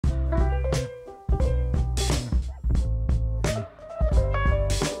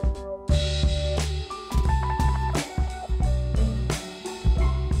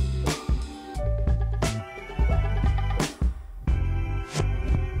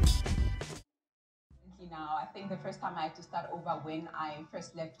now. I think the first time I had to start over when I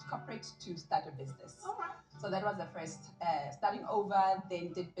first left corporate to start a business. All right. So that was the first starting over,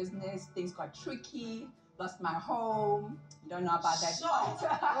 then did business, things got tricky, lost my home, don't know about that.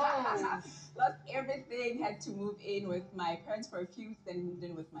 Lost everything, had to move in with my parents for a few, then moved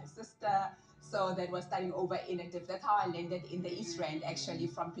in with my sister. So that was starting over in a div. That's how I landed in the East Rand, actually,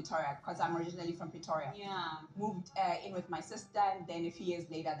 from Pretoria, because I'm originally from Pretoria. Yeah. Moved in with my sister, and then a few years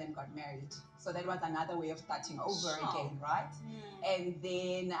later, then got married. So that was another way of starting over again, right? And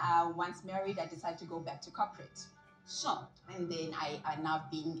then once married, I decided to go back to corporate. Sure. And then I now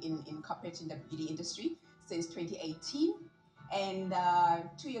been in corporate in the beauty industry since 2018. And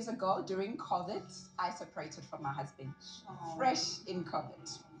 2 years ago, during COVID, I separated from my husband, fresh in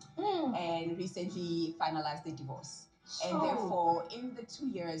COVID. And recently finalized the divorce. And therefore, in the 2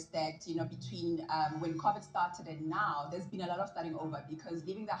 years that, you know, between when COVID started and now, there's been a lot of starting over, because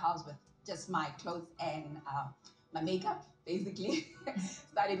leaving the house with just my clothes and my makeup, basically,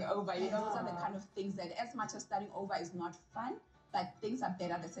 starting over, you know, those are the kind of things that, as much as starting over is not fun, but things are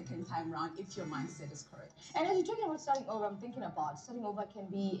better the second time around if your mindset is correct. And as you're talking about starting over, I'm thinking about starting over can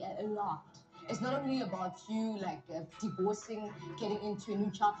be a lot. It's not only about you like divorcing, getting into a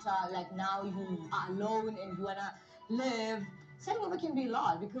new chapter, like now you are alone and you wanna live. Starting over can be a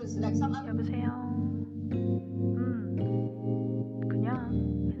lot because like some other... 여보세요. 그냥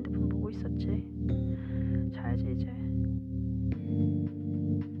핸드폰 보고 있었지. 자야지 이제.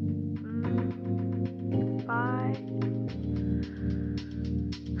 바이.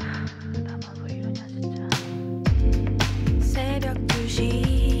 나만 왜 이러냐 진짜. 새벽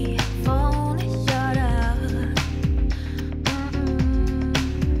 2시.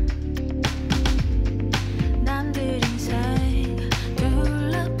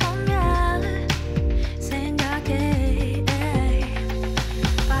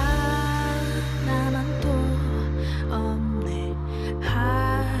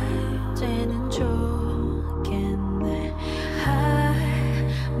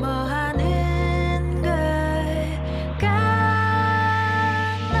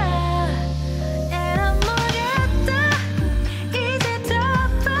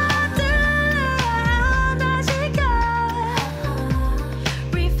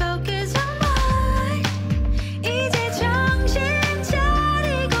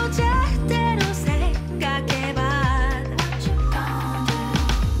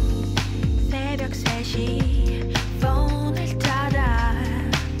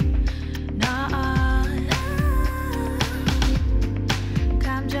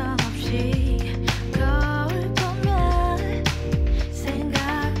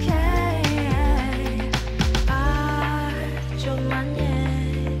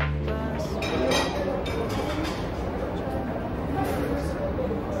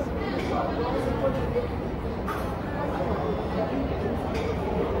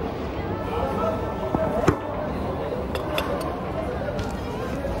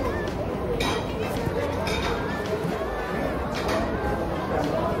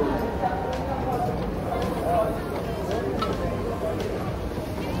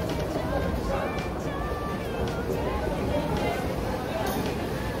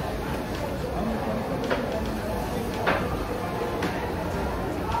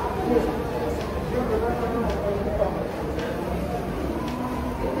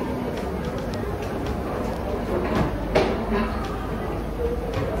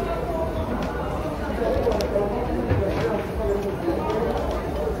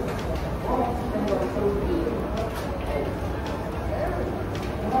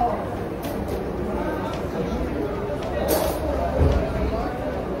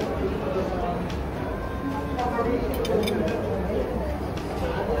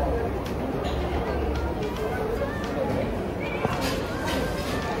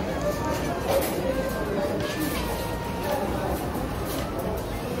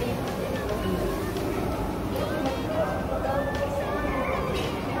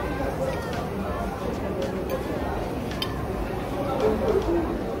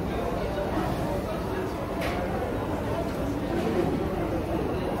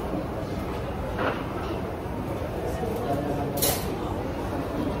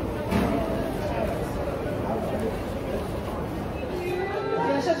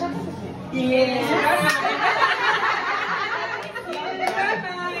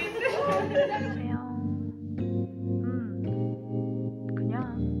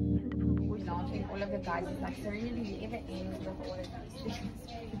 Guys, it's like so really never ends with all of these things.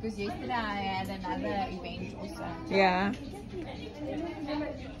 Because yesterday I had another event also. Yeah.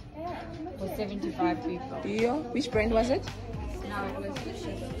 For 75 people. Yeah. Which brand was it? No, it was the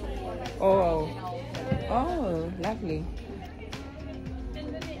shift. Oh. Oh, lovely.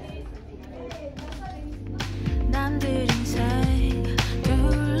 남들 인생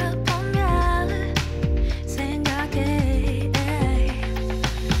둘러보면 생각해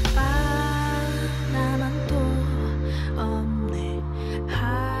나만 또 없네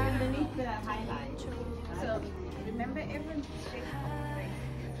So remember everyone shape of the face.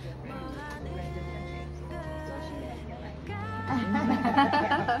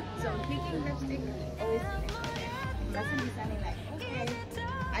 So picking lipstick always doesn't be sounding like okay.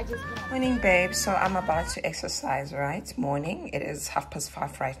 I just put on. Morning, babe. So I'm about to exercise, right? Morning. It is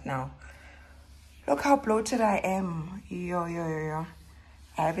 5:30 right now. Look how bloated I am. Yo.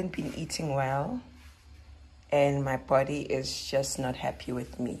 I haven't been eating well, and my body is just not happy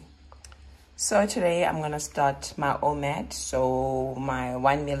with me. So today I'm gonna start my OMAD, so my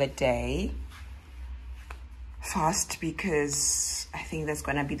 1 meal a day fast, because I think that's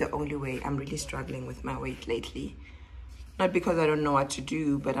gonna be the only way. I'm really struggling with my weight lately. Not because I don't know what to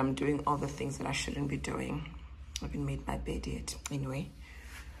do, but I'm doing all the things that I shouldn't be doing. I haven't made my bed yet. Anyway,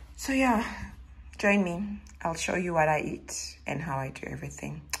 so yeah, join me. I'll show you what I eat and how I do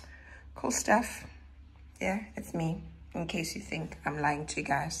everything. Cool stuff. Yeah, it's me. In case you think I'm lying to you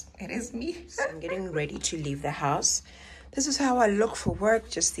guys, it is me. So I'm getting ready to leave the house. This is how I look for work.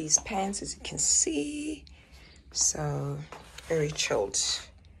 Just these pants, as you can see. So very chilled.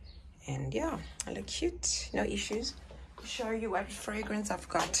 And yeah, I look cute. No issues. Show you what fragrance I've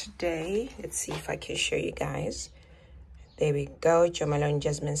got today. Let's see if I can show you guys. There we go. Jo Malone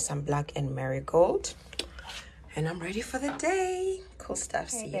Jasmine Sunblock and Marigold. And I'm ready for the day. Cool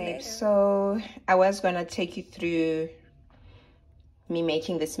stuff. See you later. So I was gonna take you through me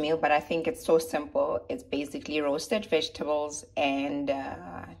making this meal, but I think it's so simple. It's basically roasted vegetables and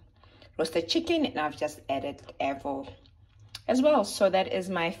roasted chicken, and I've just added avo as well. So that is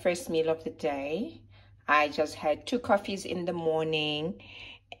my first meal of the day. I just had 2 coffees in the morning,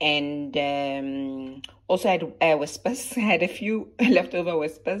 and also had whispers. I had a few leftover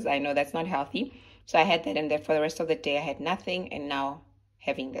whispers. I know that's not healthy, so I had that in there for the rest of the day. I had nothing, and now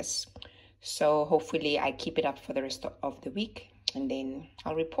having this. So hopefully I keep it up for the rest of the week, and then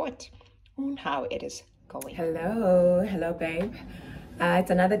I'll report on how it is going. Hello babe.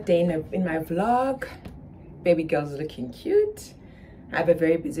 It's another day in my vlog. Baby girl's looking cute. I have a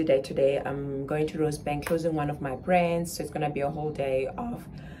very busy day today. I'm going to Rosebank, closing one of my brands, so it's gonna be a whole day of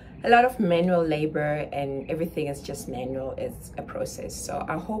a lot of manual labor, and everything is just manual. It's a process, so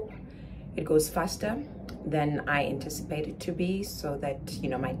I hope it goes faster than I anticipate it to be, so that, you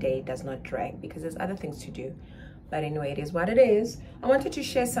know, my day does not drag, because there's other things to do. But anyway, it is what it is. I wanted to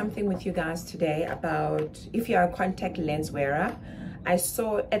share something with you guys today about if you're a contact lens wearer. I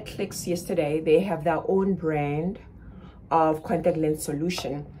saw at Clicks yesterday, they have their own brand of contact lens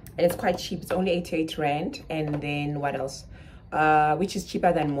solution, and it's quite cheap. It's only 88 Rand. And then what else, which is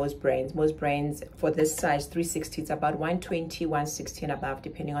cheaper than most brands. Most brands for this size 360, it's about 120, 160 and above,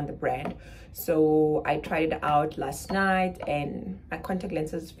 depending on the brand. So I tried it out last night, and my contact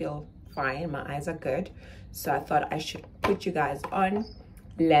lenses feel fine. My eyes are good, so I thought I should put you guys on.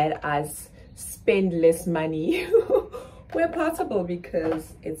 Let us spend less money where possible,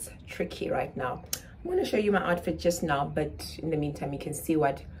 because it's tricky right now. I'm going to show you my outfit just now, but in the meantime, you can see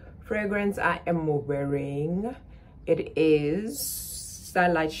what fragrance I am wearing. It is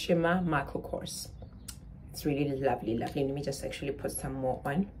Starlight Shimmer Michael Kors. It's really lovely. Let me just actually put some more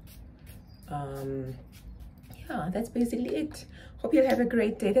on. Yeah, that's basically it. Hope you'll have a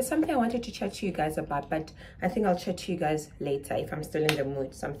great day. There's something I wanted to chat to you guys about, but I think I'll chat to you guys later if I'm still in the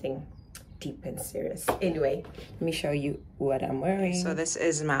mood. Something deep and serious. Anyway, let me show you what I'm wearing. So this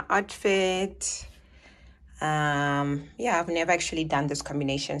is my outfit. Yeah, I've never actually done this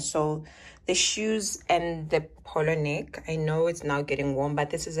combination. So the shoes and the polo neck, I know it's now getting warm,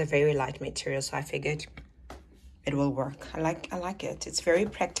 but this is a very light material, so I figured it will work. I like it. It's very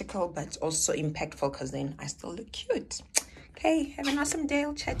practical, but also impactful, because then I still look cute. Okay, have an awesome day.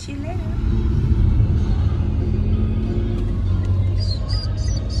 I'll chat to you later.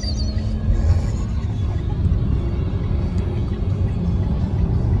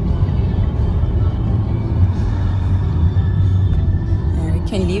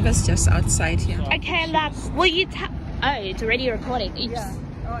 Can leave us just outside here. Okay, look, will you oh, it's already recording. Oops. Yeah.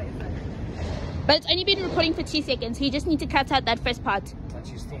 Oh, is it? But it's only been recording for 2 seconds, so you just need to cut out that first part. But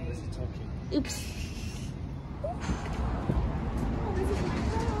you're still busy talking. Oops.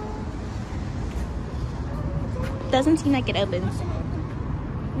 Doesn't seem like it opens.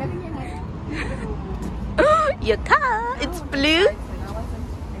 Your car, it's blue.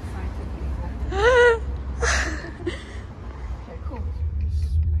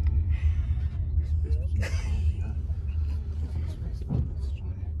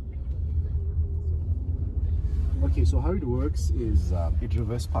 Okay, so how it works is it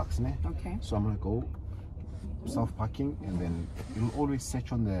reverse parks, ne? Okay. So I'm gonna go self-parking, and then it'll always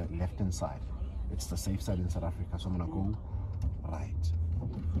set on the left-hand side. It's the safe side in South Africa, so I'm gonna go right.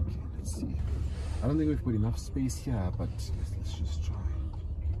 Okay, let's see. I don't think we've got enough space here, but let's just try.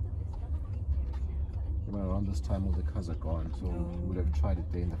 Well, around this time all the cars are gone, so we would have tried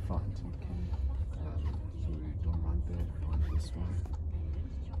it there in the front. Okay. So we don't want that, we want this one.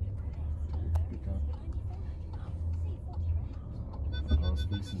 Pick up. Our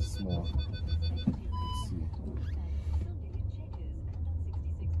space is small. Let's see.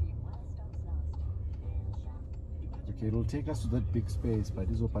 Okay, it'll take us to that big space, but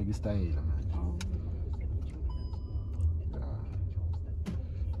it's Opagi style, man.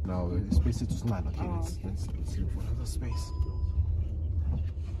 Now the space is too small. Okay, let's look for another space.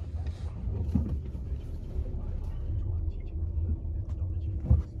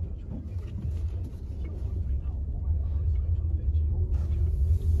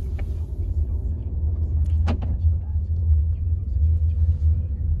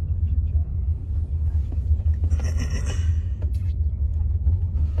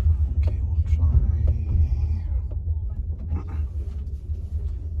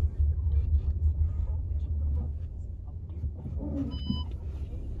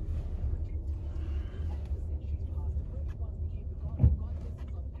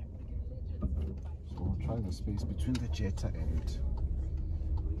 The space between the Jetta and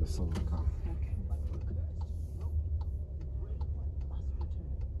the silver car. Okay.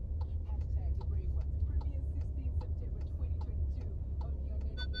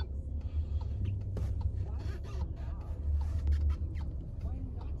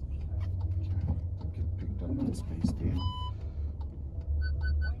 Get picked up that space there.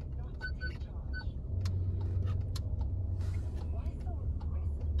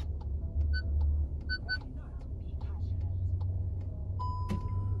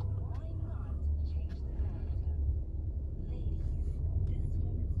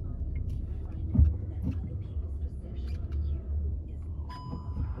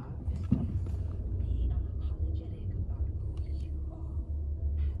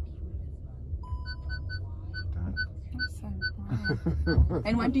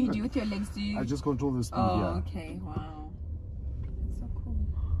 And what do you do with your legs? Do you? I just control the speed. Oh, okay. Wow. That's so cool.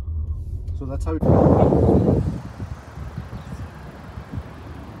 So that's how it.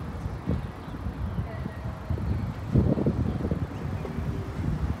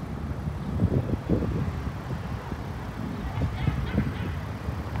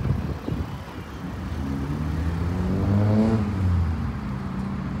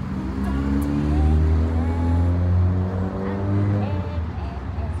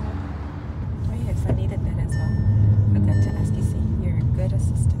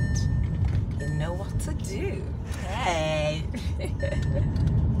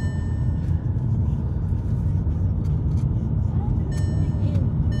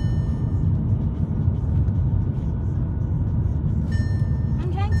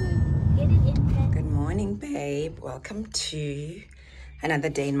 Welcome to another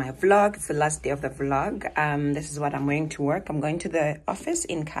day in my vlog. It's the last day of the vlog. This is what I'm wearing to work. I'm going to the office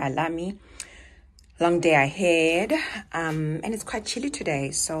in Kyalami. Long day ahead, and it's quite chilly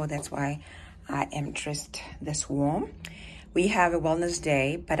today, so that's why I am dressed this warm. We have a wellness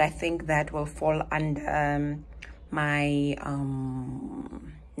day, but I think that will fall under my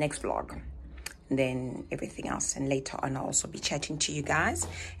next vlog. Then everything else, and later on I'll also be chatting to you guys.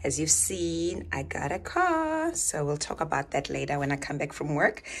 As you've seen, I got a car, so we'll talk about that later when I come back from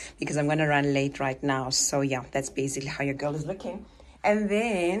work, because I'm going to run late right now. So yeah, that's basically how your girl is looking. And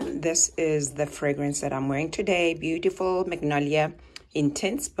then this is the fragrance that I'm wearing today, Beautiful Magnolia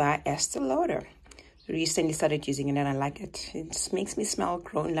Intense by Estee Lauder. Recently started using it and I like it. It just makes me smell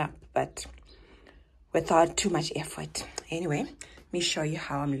grown up, but without too much effort. Anyway, let me show you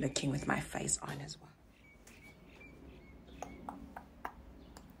how I'm looking with my face on as well.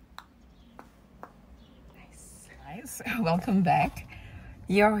 Nice. Welcome back.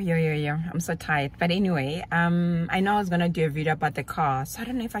 Yo. I'm so tired. But anyway, I know I was gonna do a video about the car, so I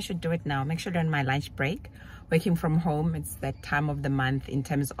don't know if I should do it now. I'm actually on my lunch break, working from home. It's that time of the month in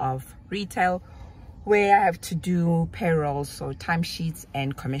terms of retail, where I have to do payroll, so timesheets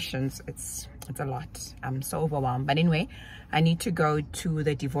and commissions. It's a lot. I'm so overwhelmed. But anyway, I need to go to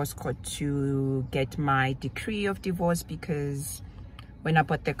the divorce court to get my decree of divorce, because when I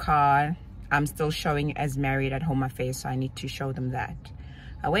bought the car, I'm still showing as married at Home Affairs, so I need to show them that.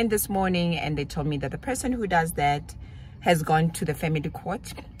 I went this morning and they told me that the person who does that has gone to the family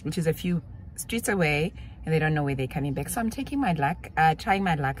court, which is a few streets away, and they don't know where they're coming back. So I'm taking my luck, trying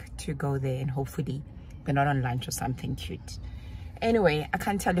my luck to go there and hopefully we're not on lunch or something cute. Anyway, I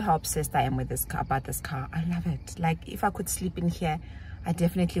can't tell you how obsessed I am with this car, about this car. I love it. Like, if I could sleep in here, I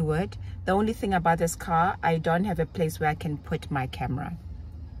definitely would. The only thing about this car, I don't have a place where I can put my camera,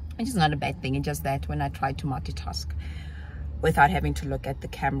 which is not a bad thing. It's just that when I try to multitask without having to look at the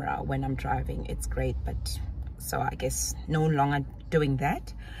camera when I'm driving, it's great. But so I guess no longer doing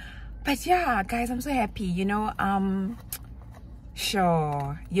that. But yeah, guys, I'm so happy. You know,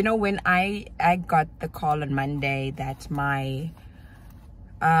 sure. You know, when I got the call on Monday that my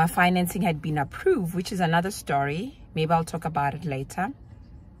financing had been approved, which is another story. Maybe I'll talk about it later.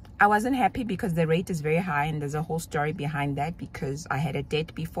 I wasn't happy because the rate is very high, and there's a whole story behind that, because I had a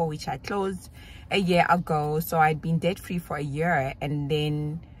debt before which I closed a year ago. So I'd been debt free for a year, and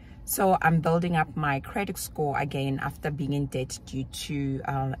then so I'm building up my credit score again after being in debt due to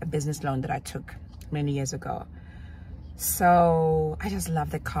a business loan that I took many years ago. So I just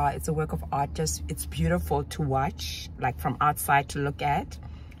love the car. It's a work of art. Just, it's beautiful to watch, like from outside to look at.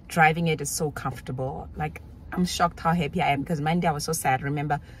 Driving it is so comfortable. Like, I'm shocked how happy I am, because Monday I was so sad. I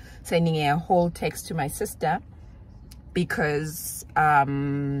remember sending a whole text to my sister because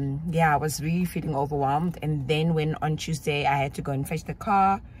yeah, I was really feeling overwhelmed. And then when on Tuesday I had to go and fetch the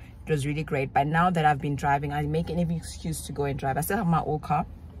car, it was really great. But now that I've been driving, I make any excuse to go and drive. I still have my old car,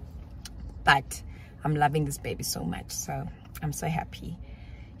 but I'm loving this baby so much. So I'm so happy.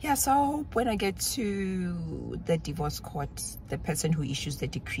 Yeah, so I hope when I get to the divorce court, the person who issues the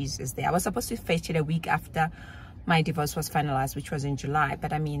decrees is there. I was supposed to fetch it a week after my divorce was finalized, which was in July.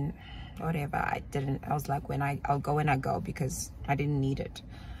 But I mean, whatever, I didn't. I was like, I'll go when I go, because I didn't need it.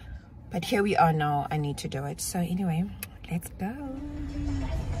 But here we are now. I need to do it. So anyway, let's go.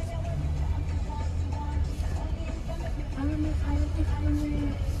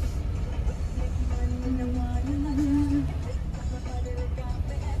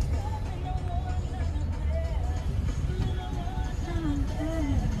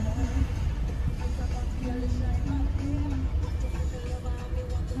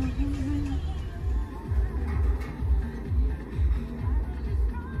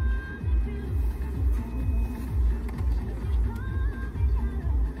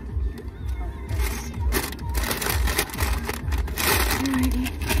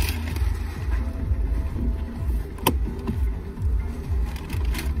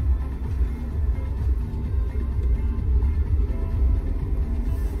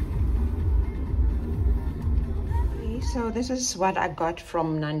 So this is what I got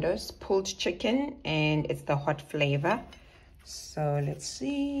from Nando's, pulled chicken, and it's the hot flavor. So let's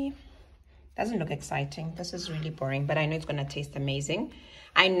see. Doesn't look exciting. This is really boring, but I know it's gonna taste amazing.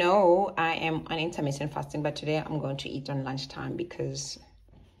 I know I am on intermittent fasting, but today I'm going to eat on lunchtime because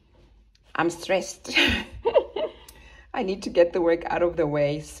I'm stressed. I need to get the work out of the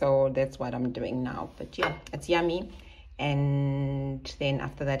way, so that's what I'm doing now. But yeah, it's yummy. And then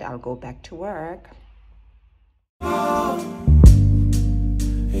after that, I'll go back to work.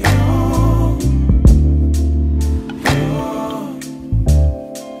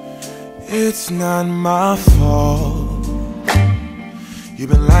 It's not my fault. You've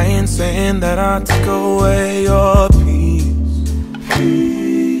been lying, saying that I took away your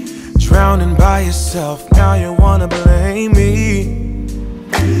peace. Drowning by yourself, now you wanna blame me.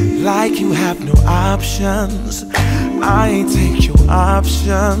 Like you have no options. I ain't take your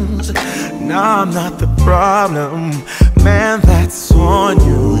options. Nah, I'm not the problem. Man, that's on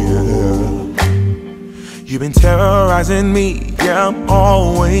you, yeah. You've been terrorizing me, yeah, I'm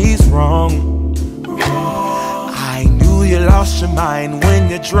always wrong. I knew you lost your mind when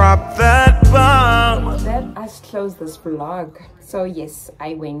you dropped that bomb. Let us close this vlog. So yes,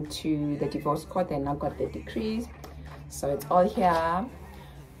 I went to the divorce court and I got the decrees. So it's all here.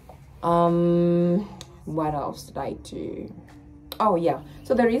 What else did I do? Oh yeah,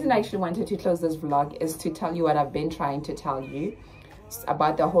 so the reason I actually wanted to close this vlog is to tell you what I've been trying to tell you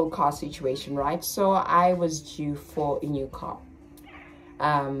about the whole car situation, right? So I was due for a new car,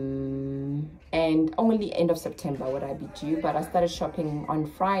 and only end of September would I be due, but I started shopping on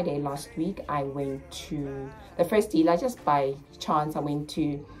Friday last week. I went to the first dealer just by chance. I went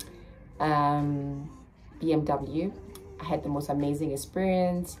to BMW. I had the most amazing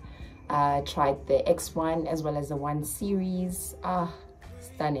experience. Tried the X1 as well as the 1 Series.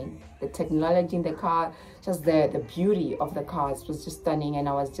 Stunning. The technology in the car, just the beauty of the cars was just stunning, and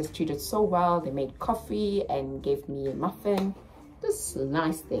I was just treated so well. They made coffee and gave me a muffin. Just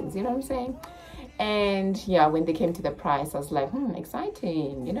nice things, you know what I'm saying? And yeah, when they came to the price, I was like,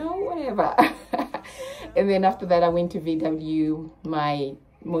 exciting, you know, whatever. And then after that, I went to VW, my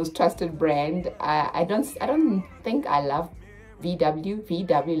most trusted brand. I don't think I love VW.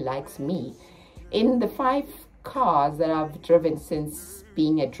 VW likes me, In the 5 cars that I've driven since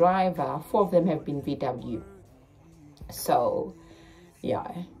being a driver, 4 of them have been VW. So yeah,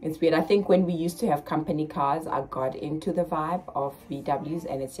 it's weird. I think when we used to have company cars, I got into the vibe of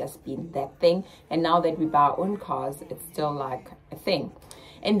VWs, and it's just been that thing. And now that we buy our own cars, it's still like a thing.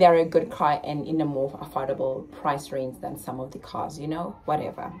 And they're a good car and in a more affordable price range than some of the cars, you know,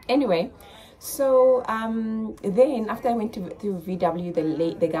 whatever. Anyway, so then after I went to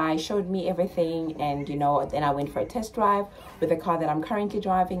VW, the guy showed me everything, and you know, then I went for a test drive with the car that I'm currently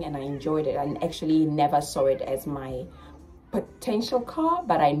driving, and I enjoyed it. I actually never saw it as my potential car,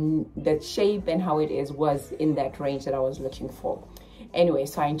 but the shape and how it is was in that range that I was looking for. Anyway,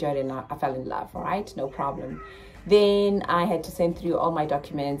 so I enjoyed it and I fell in love. All right, no problem. Then I had to send through all my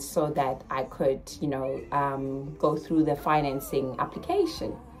documents so that I could, you know, go through the financing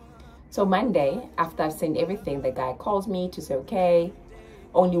application. So Monday, after I've sent everything, the guy calls me to say, okay,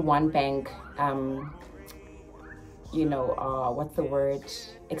 only one bank, you know, what's the word,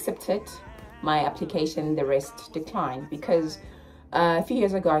 accepted my application, the rest declined. Because a few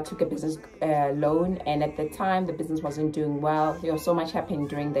years ago I took a business loan, and at the time the business wasn't doing well. There was so much happening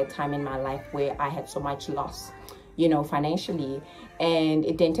during that time in my life where I had so much loss, you know, financially, and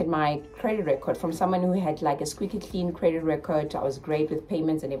it dented my credit record. From someone who had like a squeaky clean credit record, I was great with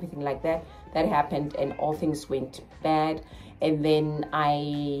payments and everything like that. That happened and all things went bad. And then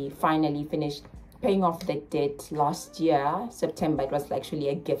I finally finished paying off the debt last year, September. It was actually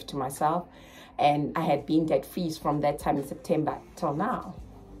a gift to myself. And I had been debt free from that time in September till now.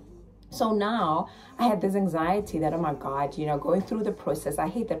 So now I had this anxiety that, oh my God, you know, going through the process. I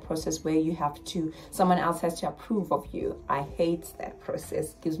hate that process where you have to, someone else has to approve of you. I hate that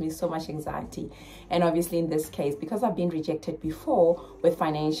process. It gives me so much anxiety. And obviously in this case, because I've been rejected before with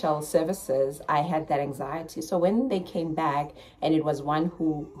financial services, I had that anxiety. So when they came back, and it was one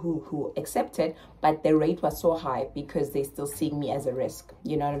who accepted, but the rate was so high because they still seeing me as a risk.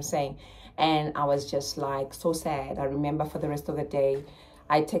 You know what I'm saying? And I was just like so sad. I remember for the rest of the day,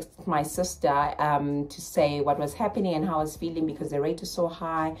 I texted my sister to say what was happening and how I was feeling, because the rate is so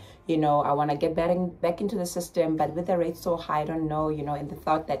high. You know, I want to get back into the system, but with the rate so high, I don't know, you know, and the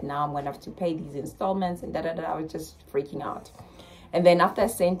thought that now I'm going to have to pay these installments and I was just freaking out. And then after I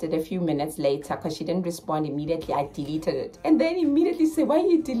sent it a few minutes later, because she didn't respond immediately, I deleted it. And then immediately said, why are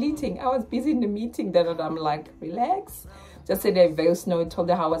you deleting? I was busy in the meeting. I'm like, relax. Just sent a voice note, told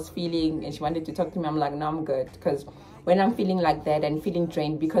her how I was feeling, and she wanted to talk to me. I'm like, no, I'm good. Because when I'm feeling like that and feeling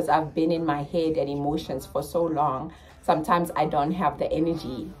drained, because I've been in my head and emotions for so long, sometimes I don't have the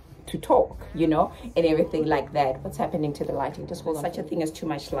energy to talk, you know, and everything like that. What's happening to the lighting? Just hold on. Such a thing as too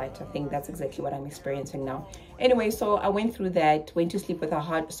much light. I think that's exactly what I'm experiencing now. Anyway, so I went through that, went to sleep with a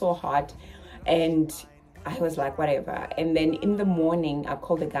heart so hot, and I was like, whatever. And then in the morning, I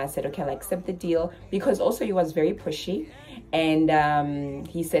called the guy and said, okay, I'll accept the deal, because also he was very pushy. And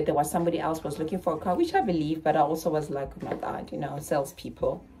he said there was somebody else was looking for a car, which I believe, but I also was like, oh my God, you know,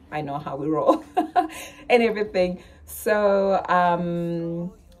 salespeople, I know how we roll and everything. So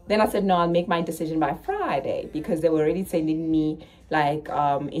then I said, no, I'll make my decision by Friday, because they were already sending me like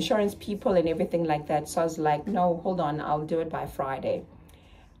insurance people and everything like that. So I was like, no, hold on, I'll do it by Friday.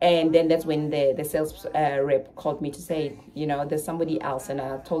 And then that's when the sales rep called me to say, you know, there's somebody else, and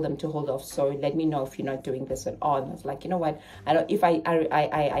I told them to hold off. So let me know if you're not doing this at all. And I was like, you know what? If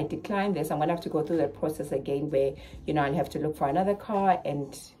I decline this, I'm gonna have to go through the process again, where, you know, I'll have to look for another car,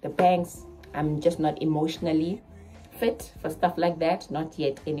 and the banks. I'm just not emotionally fit for stuff like that, not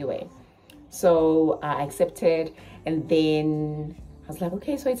yet anyway. So I accepted, and then I was like,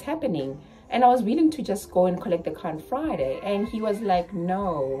 okay, so it's happening. And I was willing to just go and collect the car on Friday. And he was like,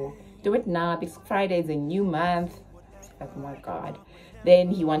 no, do it now, because Friday is a new month. Like, oh my God.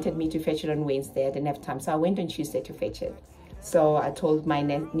 Then he wanted me to fetch it on Wednesday. I didn't have time. So I went on Tuesday to fetch it. So I told my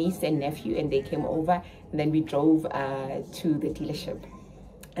niece and nephew, and they came over. And then we drove to the dealership.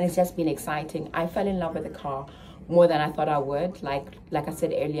 And it's just been exciting. I fell in love with the car more than I thought I would. Like I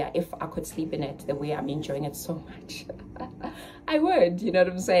said earlier, if I could sleep in it the way I'm enjoying it so much, I would, you know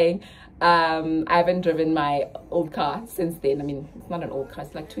what I'm saying? I haven't driven my old car since then. I mean, it's not an old car,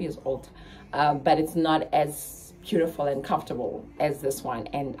 it's like 2 years old, but it's not as beautiful and comfortable as this one,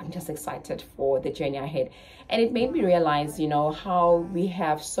 and I'm just excited for the journey ahead. And it made me realize, you know, how we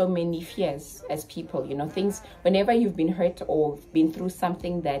have so many fears as people, you know, things, whenever you've been hurt or been through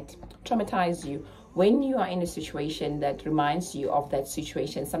something that traumatized you, when you are in a situation that reminds you of that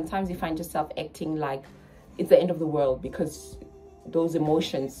situation, sometimes you find yourself acting like it's the end of the world, because those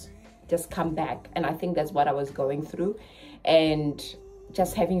emotions just come back. And I think that's what I was going through. And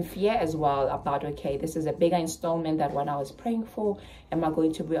just having fear as well about, okay, this is a bigger installment than what I was praying for. Am I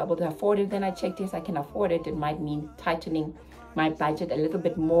going to be able to afford it? Then I checked, yes, I can afford it. It might mean tightening my budget a little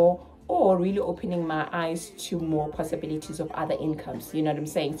bit more, or really opening my eyes to more possibilities of other incomes, you know what I'm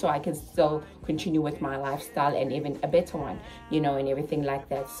saying? So I can still continue with my lifestyle, and even a better one, you know, and everything like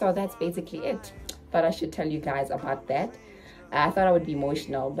that. So that's basically it. Thought I should tell you guys about that. I thought I would be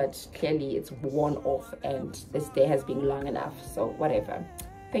emotional, but clearly it's worn off, and this day has been long enough, so whatever.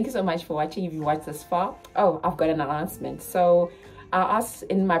 Thank you so much for watching. If you watched this far, oh, I've got an announcement. So I asked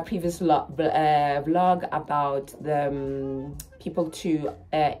in my previous vlog about the people to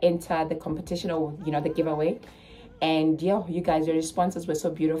enter the competition, or you know, the giveaway, and yeah, you guys, your responses were so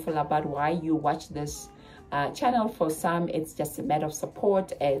beautiful about why you watch this channel. For some, it's just a matter of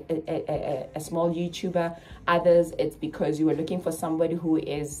support, a small YouTuber. Others, it's because you were looking for somebody who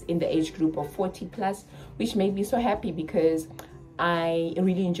is in the age group of 40 plus, which made me so happy, because I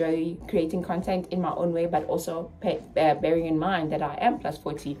really enjoy creating content in my own way, but also bearing in mind that I am plus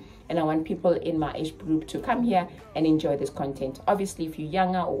 40, and I want people in my age group to come here and enjoy this content. Obviously, if you're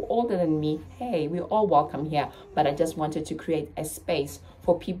younger or older than me, hey, we're all welcome here, but I just wanted to create a space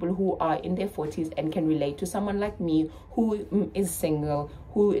for people who are in their 40s and can relate to someone like me, who is single,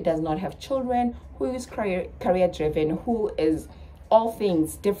 who does not have children, who is career driven, who is all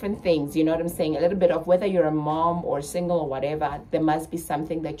things, different things, you know what I'm saying? A little bit of whether you're a mom or single or whatever, there must be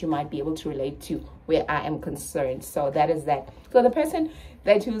something that you might be able to relate to where I am concerned. So that is that. So the person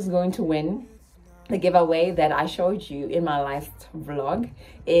that who's going to win the giveaway that I showed you in my last vlog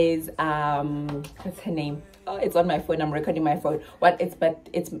is what's her name? Oh, it's on my phone. I'm recording my phone.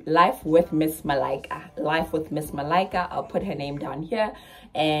 It's Life with Miss Malaika. Life with Miss Malaika. I'll put her name down here.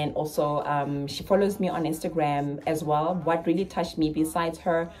 And also she follows me on Instagram as well. What really touched me, besides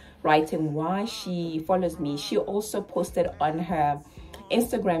her writing why she follows me, she also posted on her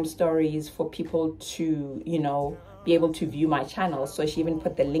Instagram stories for people to, you know, be able to view my channel. So she even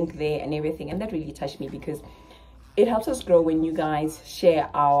put the link there and everything, and that really touched me, because it helps us grow when you guys share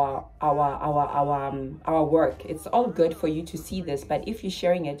our work. It's all good for you to see this, but if you're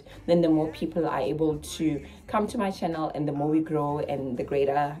sharing it, then the more people are able to come to my channel, and the more we grow, and the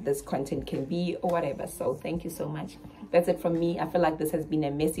greater this content can be, or whatever. So thank you so much. That's it from me. I feel like this has been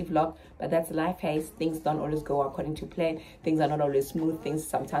a messy vlog, but that's life, hey. Things don't always go according to plan. Things are not always smooth. Things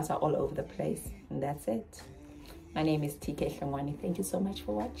sometimes are all over the place, and that's it. My name is TK Hlongwane. Thank you so much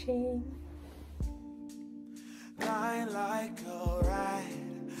for watching. Lying like a ride,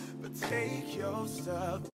 but take your stuff.